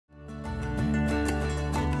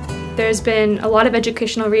There's been a lot of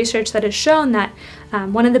educational research that has shown that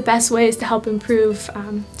one of the best ways to help improve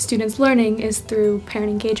students' learning is through parent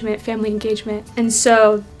engagement, family engagement. And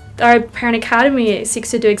so our Parent Academy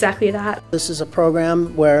seeks to do exactly that. This is a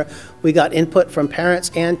program where we got input from parents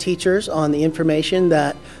and teachers on the information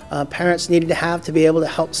that parents needed to have to be able to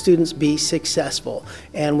help students be successful.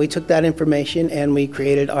 And we took that information and we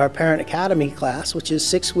created our Parent Academy class, which is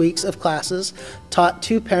 6 weeks of classes taught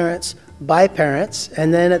to parents by parents,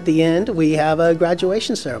 and then at the end we have a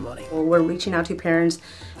graduation ceremony. We're reaching out to parents,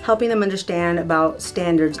 helping them understand about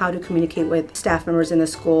standards, how to communicate with staff members in the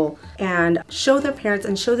school, and show their parents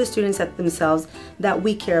and show the students that themselves that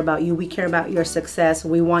we care about you, we care about your success,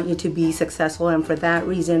 we want you to be successful, and for that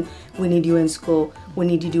reason we need you in school, we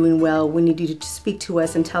need you doing well, we need you to speak to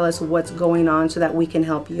us and tell us what's going on so that we can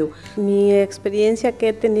help you. Mi experiencia que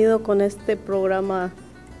he tenido con este programa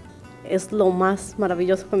es lo más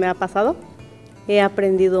maravilloso que me ha pasado. He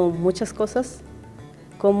aprendido muchas cosas,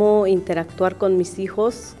 cómo interactuar con mis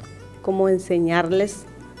hijos, cómo enseñarles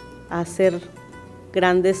a ser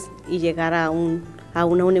grandes y llegar a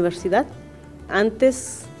una universidad.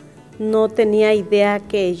 Antes no tenía idea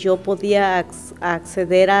que yo podía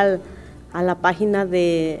acceder a la página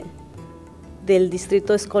del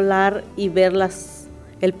distrito escolar y ver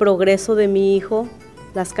el progreso de mi hijo,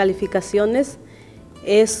 las calificaciones.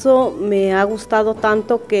 Eso me ha gustado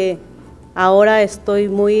tanto que ahora estoy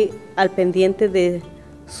muy al pendiente de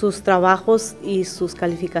sus trabajos y sus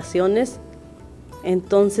calificaciones.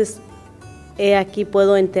 Entonces, aquí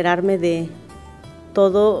puedo enterarme de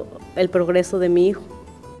todo el progreso de mi hijo.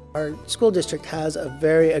 Our school district has a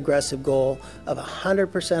very aggressive goal of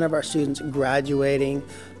 100% of our students graduating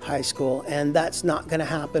high school, and that's not going to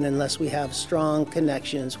happen unless we have strong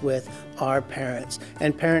connections with our parents.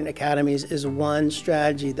 And Parent Academies is one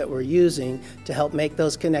strategy that we're using to help make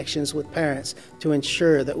those connections with parents to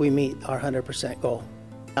ensure that we meet our 100% goal.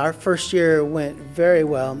 Our first year went very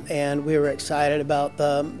well, and we were excited about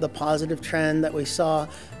the positive trend that we saw.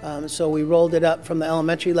 So we rolled it up from the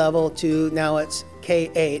elementary level to now it's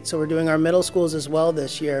K-8. So we're doing our middle schools as well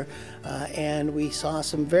this year, and we saw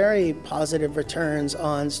some very positive returns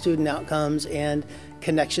on student outcomes and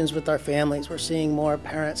connections with our families. We're seeing more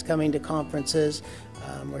parents coming to conferences.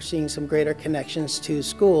 We're seeing some greater connections to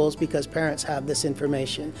schools because parents have this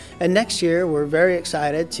information. And next year, we're very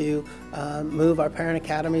excited to move our Parent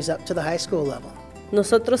Academies up to the high school level.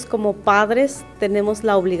 Nosotros como padres tenemos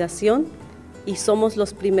la obligación y somos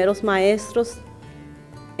los primeros maestros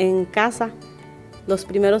en casa, los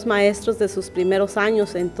primeros maestros de sus primeros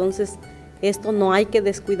años. Entonces, esto no hay que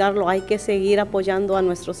descuidarlo, hay que seguir apoyando a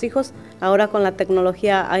nuestros hijos. Ahora con la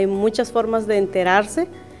tecnología hay muchas formas de enterarse,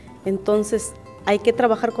 entonces hay que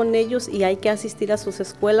trabajar con ellos y hay que asistir a sus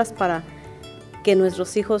escuelas para que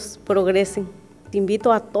nuestros hijos progresen. Te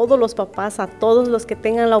invito a todos los papás, a todos los que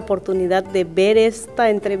tengan la oportunidad de ver esta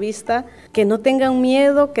entrevista, que no tengan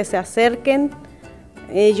miedo, que se acerquen.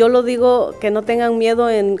 Yo lo digo, que no tengan miedo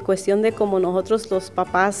en cuestión de como nosotros los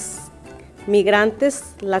papás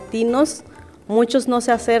migrantes latinos, muchos no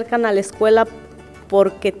se acercan a la escuela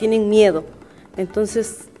porque tienen miedo.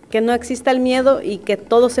 Entonces, que no exista el miedo y que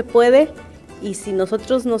todo se puede. Y si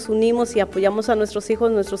nosotros nos unimos y apoyamos a nuestros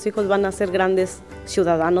hijos van a ser grandes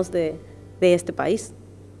ciudadanos de este país.